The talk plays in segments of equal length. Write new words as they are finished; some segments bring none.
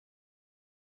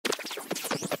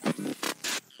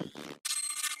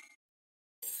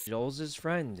Jollz's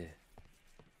friend.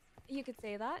 You could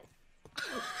say that.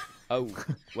 Oh,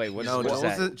 wait, what No, is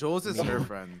that? Jollz is her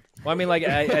friend. Well, I mean, like,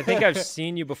 I think I've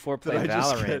seen you before play Did I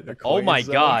just get Valorant. a Oh my coin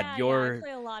zone? God, Yeah, you're. I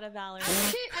play a lot of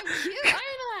Valorant. I'm cute, aren't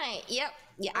I? Yep.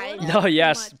 Yeah, I know. No,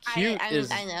 yes, much. cute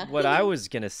is I know. what I was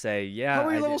gonna say. Yeah. How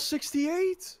are you I level did-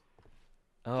 68?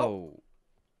 Oh.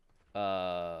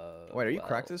 Wait, are you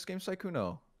cracked at this game,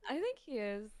 Sykkuno? I think he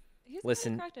is. He's pretty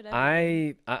Listen, cracked at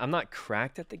everything. I'm not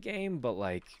cracked at the game, but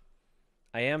like,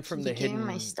 I am from the You gave me hidden.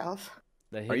 my stuff.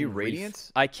 The Are you hidden reef.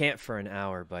 Radiant? I can't for an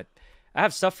hour, but I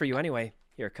have stuff for you anyway.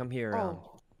 Here, come here.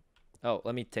 Oh. Oh,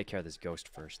 let me take care of this ghost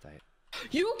first.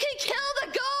 You can kill the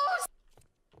ghost!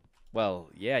 Well,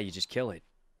 yeah, you just kill it.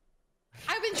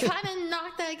 I've been trying to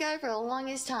knock that guy for the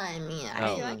longest time. Yeah,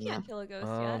 Oh. I can't kill a ghost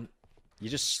yet. You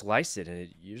just slice it, and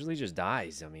it usually just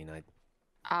dies. I mean,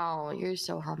 Oh, you're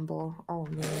so humble. Oh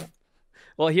man.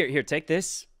 Well, here, take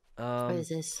this. What is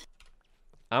this?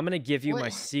 I'm gonna give you my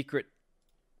What? secret.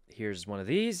 Here's one of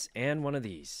these and one of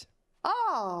these.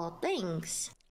 Oh, thanks.